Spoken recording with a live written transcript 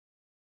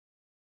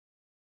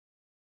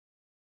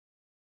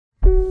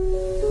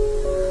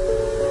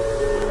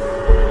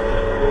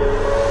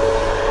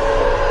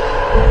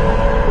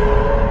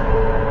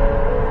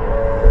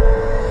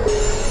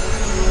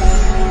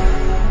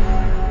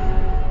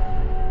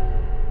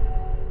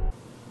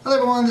Hello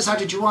everyone, this is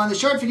Dr. Jawad. In this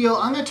short video,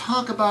 I'm going to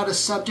talk about a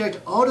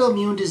subject,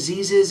 autoimmune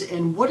diseases,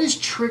 and what is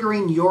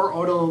triggering your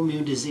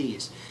autoimmune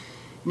disease.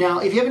 Now,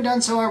 if you haven't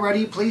done so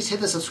already, please hit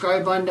the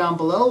subscribe button down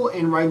below,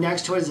 and right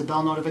next to it is a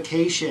bell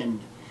notification.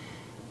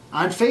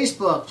 On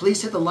Facebook,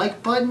 please hit the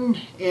like button,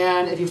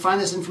 and if you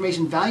find this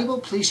information valuable,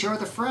 please share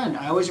with a friend.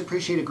 I always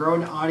appreciate a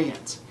growing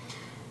audience.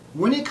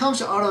 When it comes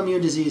to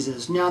autoimmune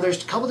diseases, now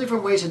there's a couple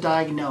different ways to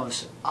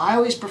diagnose. I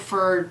always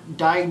prefer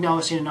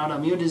diagnosing an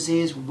autoimmune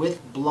disease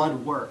with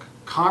blood work.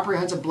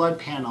 Comprehensive blood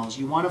panels.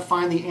 You want to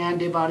find the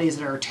antibodies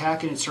that are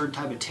attacking a certain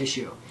type of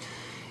tissue.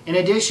 In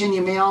addition,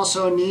 you may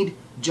also need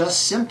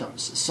just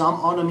symptoms. Some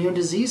autoimmune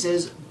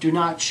diseases do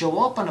not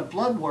show up on a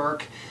blood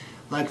work,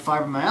 like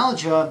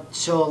fibromyalgia,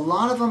 so a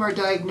lot of them are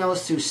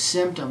diagnosed through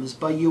symptoms,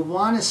 but you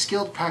want a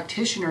skilled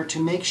practitioner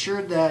to make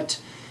sure that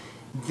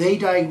they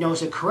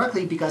diagnose it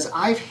correctly, because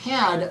I've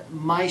had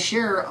my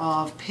share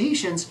of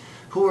patients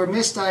who were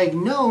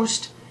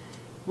misdiagnosed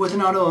with an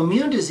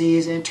autoimmune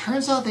disease and it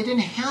turns out they didn't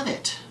have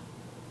it.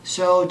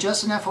 So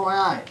just an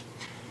FYI.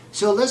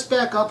 So let's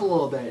back up a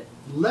little bit.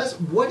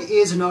 What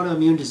is an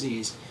autoimmune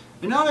disease?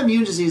 An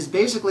autoimmune disease,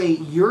 basically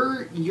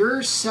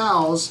your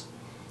cells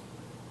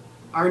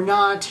are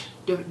not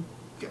telling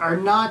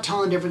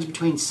the difference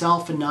between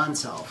self and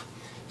non-self.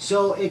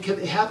 So it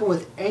can happen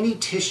with any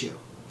tissue.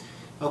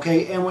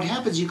 Okay, and what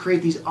happens, you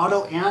create these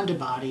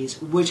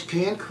autoantibodies which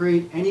can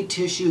create any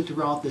tissue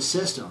throughout the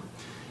system.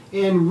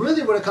 And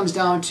really what it comes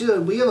down to,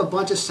 we have a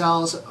bunch of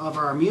cells of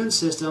our immune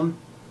system,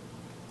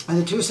 and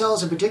the two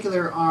cells in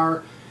particular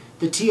are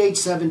the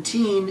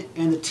Th17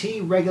 and the T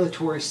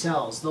regulatory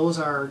cells. Those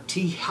are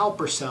T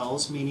helper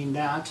cells, meaning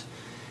that,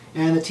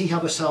 and the T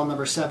helper cell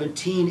number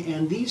 17,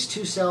 and these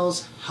two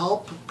cells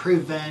help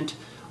prevent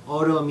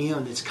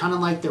autoimmune. It's kind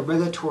of like the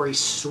regulatory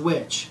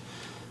switch.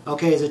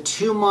 Okay, is it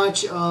too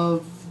much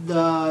of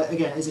the,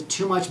 again, is it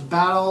too much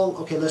battle?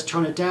 Okay, let's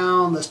turn it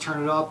down, let's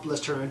turn it up,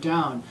 let's turn it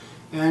down.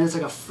 And it's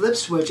like a flip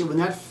switch, and when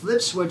that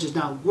flip switch is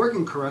not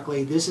working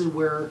correctly, this is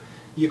where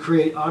you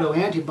create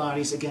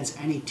autoantibodies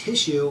against any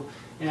tissue.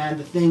 And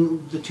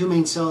the two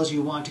main cells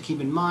you want to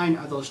keep in mind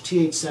are those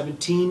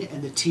Th17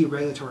 and the T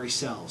regulatory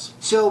cells.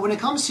 So when it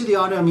comes to the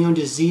autoimmune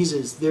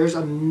diseases, there's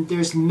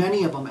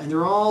many of them, and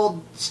they're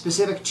all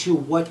specific to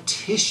what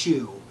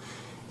tissue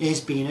is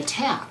being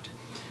attacked.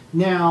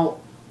 Now,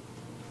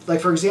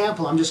 like for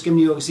example, I'm just giving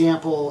you an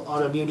example,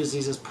 autoimmune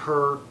diseases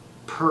per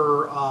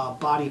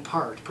body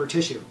part, per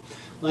tissue.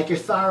 Like your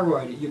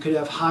thyroid, you could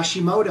have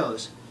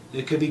Hashimoto's.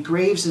 It could be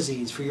Graves'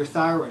 disease for your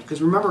thyroid.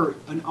 Because remember,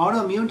 an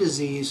autoimmune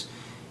disease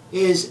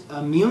is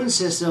immune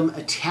system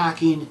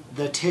attacking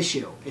the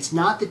tissue. It's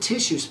not the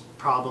tissue's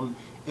problem,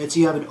 it's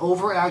you have an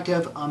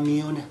overactive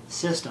immune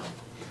system.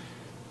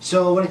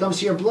 So when it comes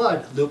to your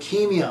blood,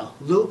 leukemia,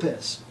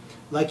 lupus,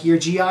 like your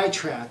GI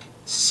tract,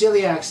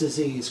 celiac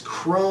disease,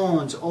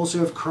 Crohn's,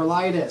 ulcerative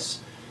colitis,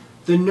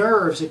 the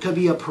nerves, it could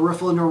be a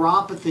peripheral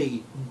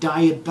neuropathy,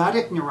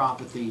 diabetic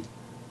neuropathy.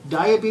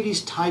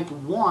 Diabetes type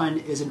 1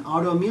 is an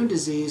autoimmune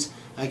disease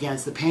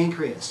against the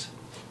pancreas.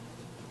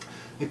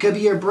 It could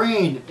be your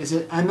brain. Is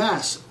it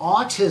MS,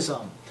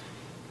 autism,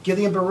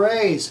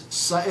 Guillain-Barré's?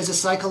 Is it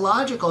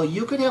psychological?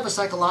 You could have a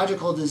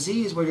psychological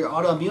disease where your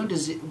autoimmune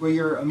disease, where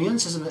your immune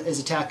system is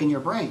attacking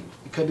your brain.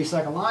 It could be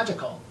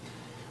psychological.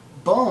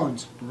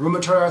 Bones,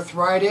 rheumatoid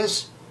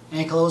arthritis,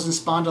 ankylosing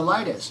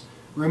spondylitis.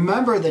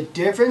 Remember, the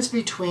difference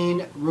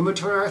between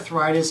rheumatoid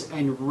arthritis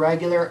and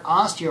regular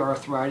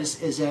osteoarthritis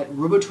is that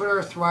rheumatoid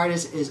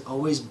arthritis is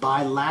always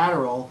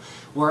bilateral,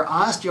 where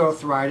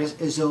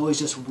osteoarthritis is always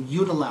just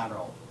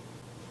unilateral.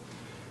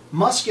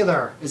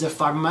 Muscular, is it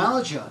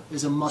fibromyalgia?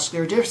 Is it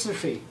muscular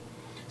dystrophy?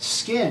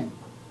 Skin,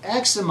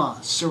 eczema,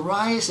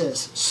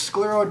 psoriasis,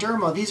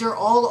 scleroderma. These are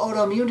all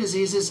autoimmune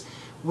diseases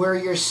where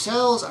your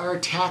cells are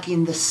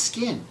attacking the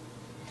skin.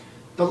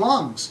 The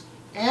lungs,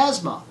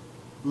 asthma.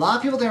 A lot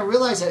of people don't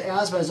realize that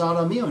asthma is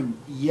autoimmune.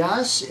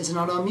 Yes, it's an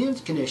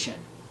autoimmune condition.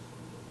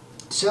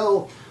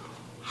 So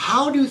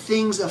how do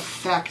things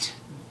affect,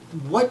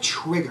 what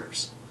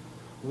triggers?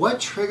 What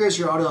triggers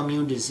your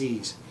autoimmune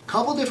disease? A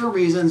couple different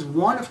reasons.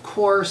 One, of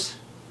course,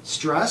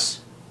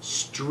 stress.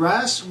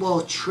 Stress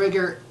will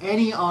trigger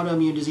any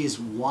autoimmune disease.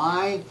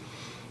 Why?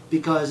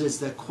 Because it's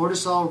the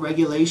cortisol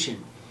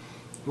regulation.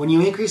 When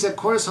you increase that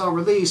cortisol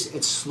release,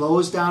 it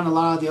slows down a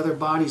lot of the other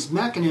body's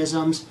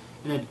mechanisms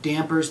and it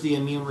dampers the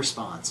immune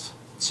response.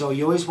 So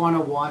you always want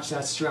to watch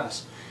that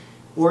stress.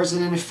 Or is it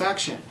an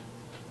infection?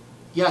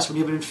 Yes, when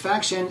you have an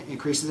infection, it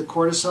increases the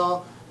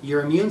cortisol,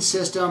 your immune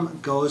system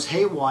goes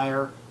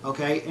haywire,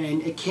 okay,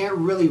 and it can't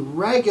really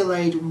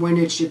regulate when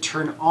it should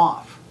turn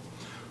off.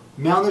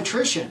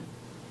 Malnutrition,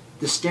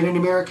 the standard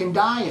American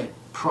diet,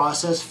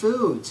 processed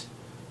foods,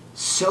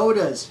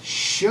 sodas,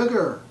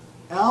 sugar,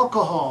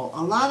 alcohol,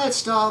 a lot of that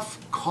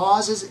stuff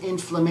causes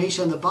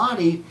inflammation in the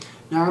body.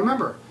 Now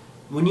remember,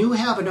 when you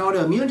have an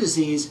autoimmune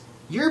disease,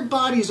 your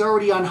body's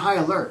already on high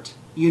alert.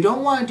 You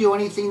don't want to do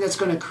anything that's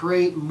going to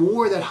create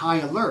more that high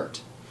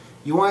alert.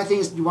 You want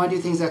to do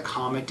things that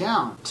calm it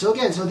down. So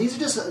again, these are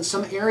just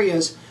some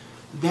areas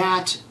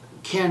that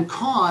can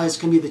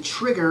be the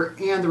trigger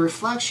and the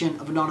reflection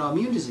of an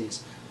autoimmune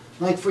disease.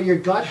 Like for your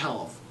gut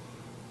health.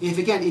 If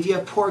you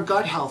have poor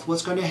gut health,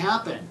 what's going to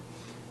happen?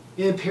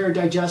 Impaired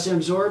digestion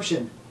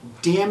absorption,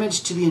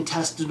 damage to the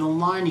intestinal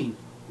lining,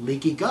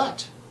 leaky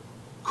gut,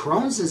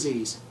 Crohn's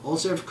disease,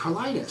 ulcerative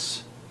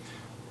colitis.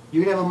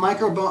 You're going to have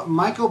a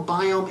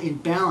microbiome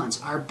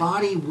imbalance. Our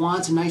body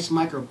wants a nice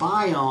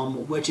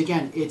microbiome, which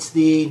again, it's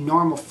the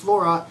normal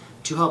flora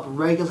to help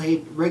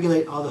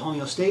regulate all the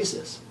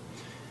homeostasis.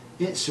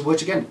 So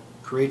which again,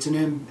 creates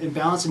an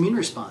imbalanced immune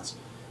response.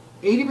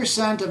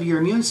 80% of your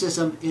immune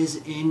system is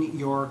in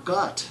your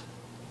gut.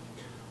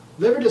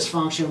 Liver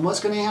dysfunction, what's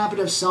going to happen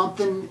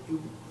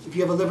if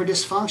you have a liver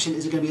dysfunction?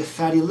 Is it going to be a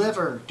fatty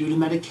liver due to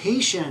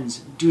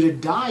medications, due to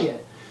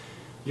diet?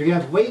 You're going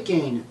to have weight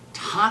gain,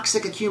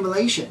 toxic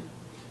accumulation,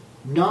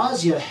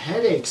 nausea,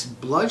 headaches,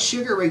 blood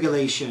sugar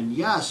regulation.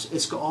 Yes,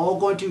 it's all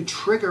going to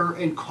trigger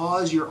and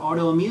cause your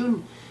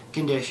autoimmune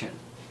condition.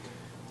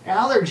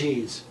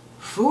 Allergies,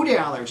 food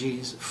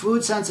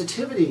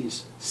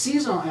sensitivities,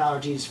 seasonal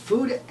allergies,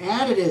 food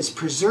additives,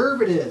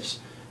 preservatives,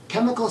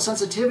 chemical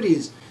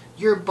sensitivities.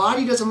 Your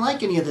body doesn't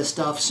like any of this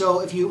stuff, so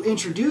if you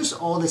introduce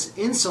all this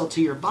insult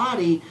to your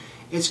body,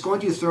 it's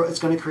going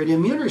to create an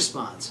immune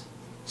response.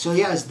 So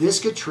yes, this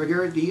could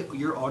trigger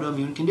your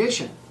autoimmune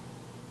condition.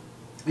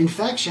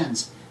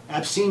 Infections,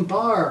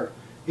 Epstein-Barr,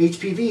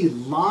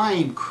 HPV,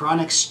 Lyme,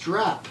 chronic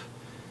strep,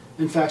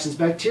 infections,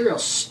 bacterial,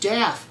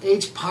 staph,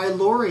 H.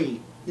 pylori.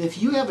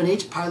 If you have an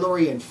H.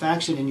 pylori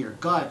infection in your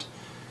gut,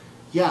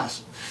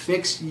 yes,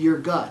 fix your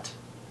gut.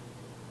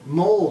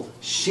 Mold,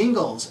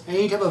 shingles,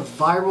 any type of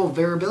viral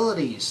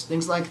variabilities,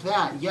 things like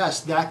that.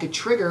 Yes, that could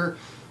trigger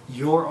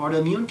your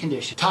autoimmune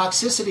condition.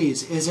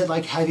 Toxicities, is it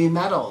like heavy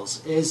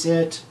metals? Is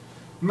it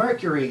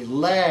mercury,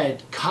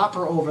 lead,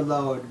 copper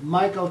overload,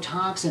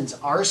 mycotoxins,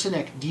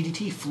 arsenic,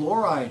 DDT,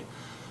 fluoride?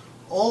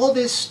 All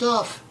this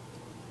stuff,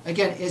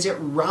 again, is it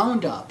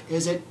Roundup?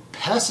 Is it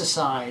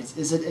pesticides?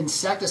 Is it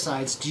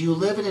insecticides? Do you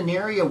live in an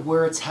area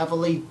where it's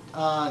heavily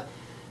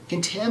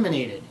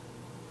contaminated?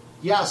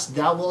 Yes,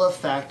 that will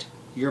affect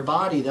your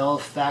body. That will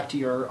affect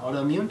your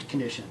autoimmune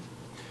condition.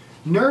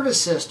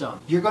 Nervous system.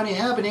 You're going to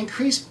have an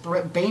increased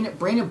brain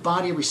and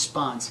body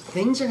response.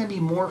 Things are going to be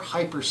more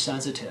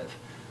hypersensitive.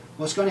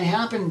 What's going to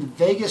happen? The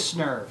vagus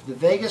nerve. The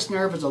vagus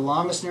nerve is the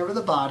longest nerve of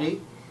the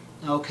body.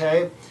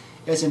 Okay,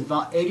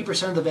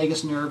 80% of the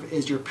vagus nerve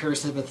is your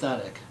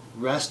parasympathetic,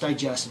 rest,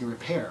 digest, and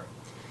repair.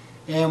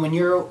 And when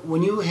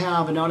you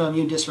have an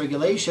autoimmune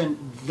dysregulation,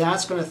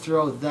 that's going to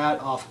throw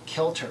that off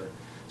kilter.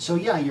 So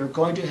yeah, you're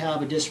going to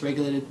have a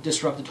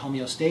disrupted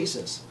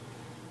homeostasis.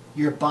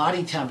 Your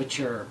body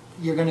temperature,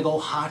 you're going to go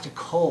hot to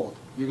cold.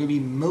 You're going to be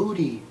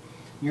moody.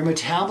 Your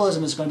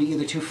metabolism is going to be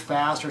either too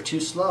fast or too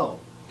slow.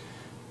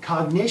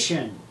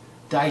 Cognition,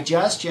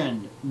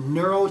 digestion,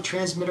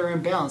 neurotransmitter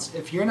imbalance.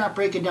 If you're not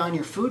breaking down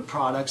your food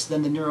products,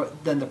 then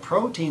the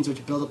proteins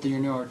which build up your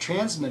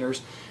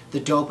neurotransmitters, the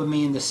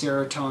dopamine, the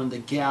serotonin, the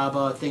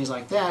GABA, things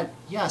like that,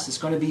 yes,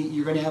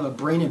 you're going to have a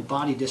brain and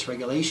body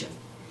dysregulation.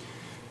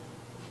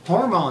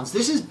 Hormones,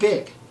 this is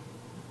big.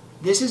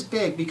 This is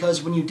big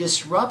because when you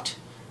disrupt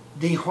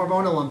the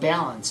hormonal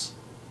imbalance,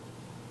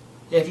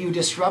 if you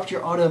disrupt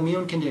your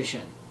autoimmune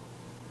condition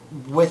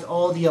with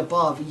all the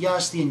above,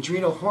 yes, the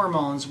adrenal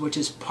hormones, which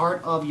is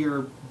part of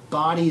your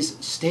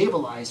body's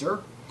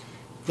stabilizer,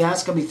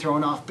 that's going to be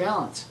thrown off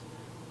balance.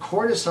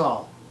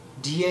 Cortisol,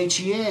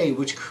 DHEA,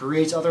 which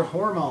creates other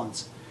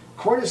hormones.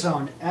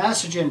 Cortisone,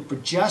 estrogen,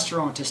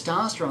 progesterone,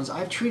 testosterone.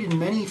 I've treated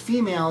many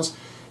females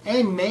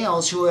and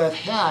males who have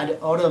had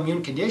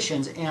autoimmune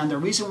conditions, and the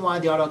reason why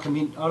the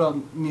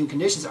autoimmune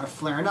conditions are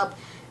flaring up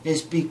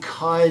is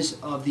because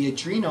of the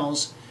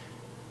adrenals,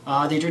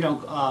 the adrenal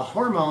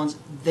hormones.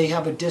 They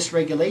have a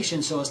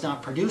dysregulation, so it's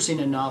not producing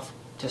enough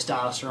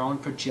testosterone,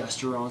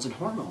 progesterones, and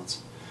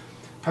hormones.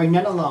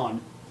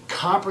 Pregnenolone,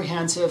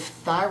 comprehensive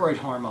thyroid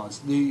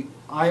hormones.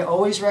 I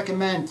always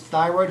recommend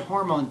thyroid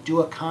hormone, do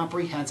a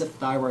comprehensive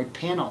thyroid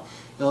panel.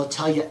 It'll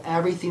tell you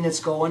everything that's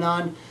going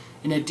on.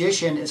 In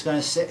addition, it's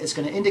going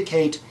to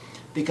indicate,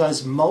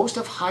 because most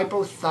of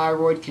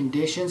hypothyroid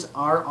conditions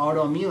are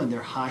autoimmune, they're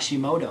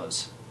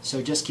Hashimoto's.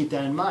 So just keep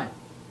that in mind.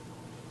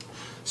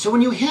 So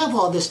when you have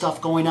all this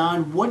stuff going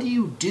on, what do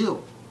you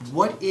do?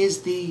 What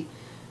is the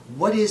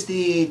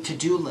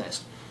to-do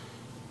list?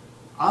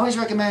 I always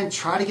recommend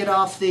try to get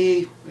off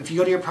if you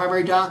go to your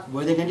primary doc,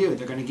 what are they going to do?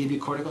 They're going to give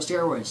you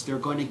corticosteroids. They're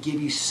going to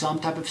give you some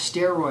type of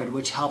steroid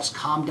which helps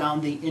calm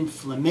down the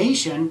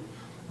inflammation,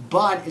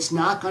 but it's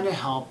not going to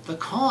help the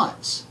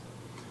cause.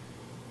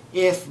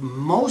 If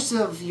most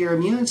of your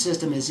immune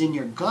system is in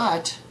your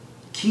gut,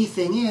 key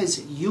thing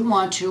is you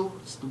want to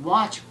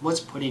watch what's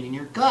putting in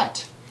your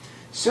gut.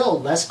 So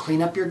let's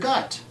clean up your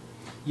gut.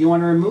 You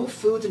want to remove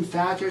foods and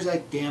factors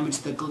that damage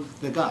the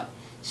gut.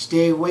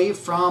 Stay away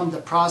from the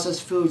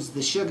processed foods,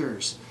 the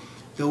sugars,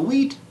 the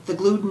wheat, the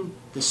gluten,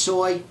 the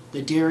soy,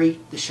 the dairy,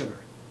 the sugar,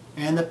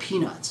 and the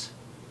peanuts.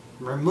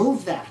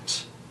 Remove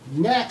that.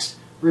 Next,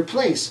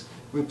 replace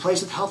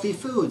with healthy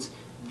foods.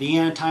 The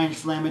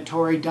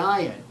anti-inflammatory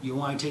diet. You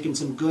want to take in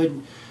some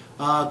good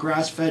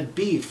grass-fed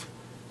beef,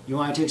 You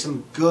want to take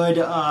some good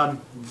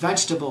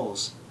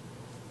vegetables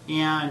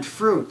and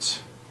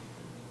fruits.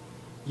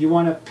 You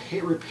want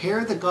to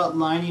repair the gut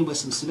lining with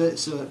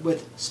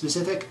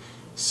specific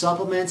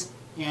supplements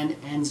and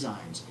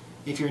enzymes.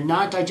 If you're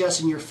not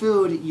digesting your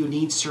food, you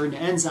need certain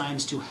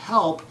enzymes to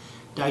help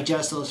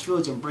digest those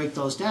foods and break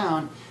those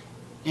down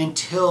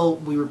until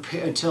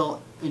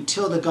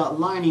the gut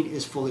lining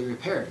is fully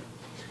repaired.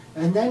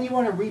 And then you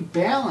want to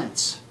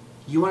rebalance.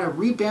 You want to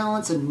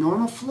rebalance the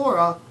normal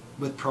flora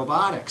with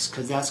probiotics,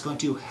 because that's going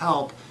to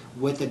help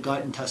with the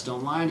gut intestinal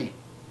lining.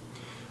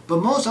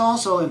 But most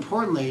also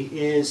importantly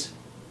is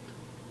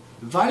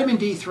vitamin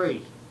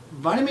D3.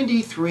 Vitamin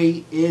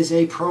D3 is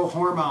a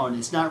prohormone.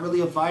 It's not really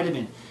a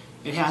vitamin.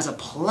 It has a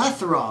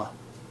plethora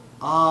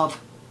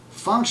of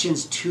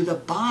functions to the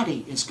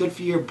body. It's good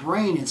for your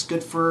brain. It's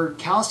good for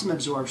calcium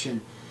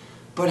absorption.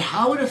 But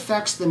how it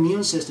affects the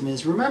immune system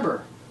is,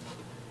 remember,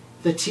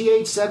 the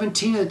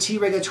Th17 and the T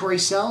regulatory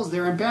cells,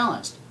 they're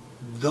imbalanced.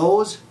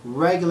 Those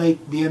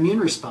regulate the immune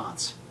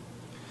response.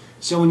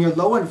 So when you're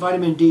low in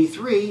vitamin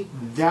D3,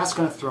 that's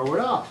going to throw it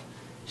off.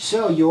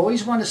 So you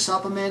always want to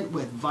supplement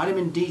with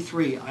vitamin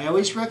D3. I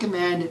always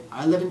recommend,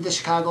 I live in the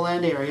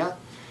Chicagoland area,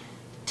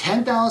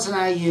 10,000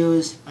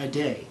 IUs a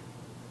day.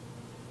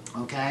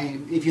 Okay,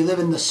 if you live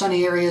in the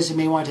sunny areas, you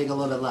may want to take a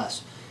little bit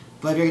less.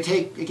 But if you're going to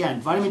take,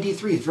 again, vitamin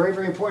D3 is very,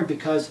 very important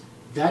because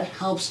that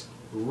helps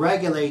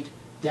regulate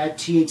that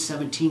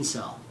Th17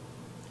 cell.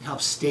 It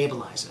helps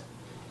stabilize it.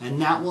 And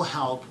that will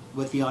help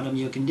with the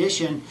autoimmune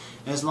condition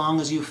as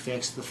long as you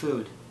fix the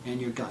food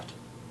and your gut.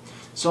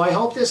 So I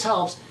hope this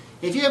helps.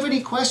 If you have any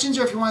questions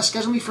or if you want to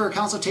schedule me for a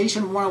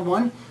consultation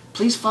one-on-one,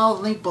 please follow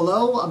the link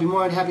below. I'll be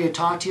more than happy to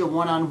talk to you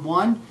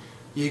one-on-one.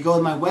 You go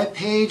to my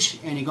webpage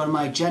and you go to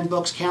my Gen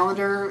Books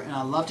calendar, and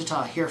I'd love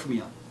to hear from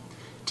you.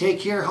 Take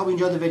care. Hope you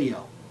enjoyed the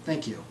video.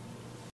 Thank you.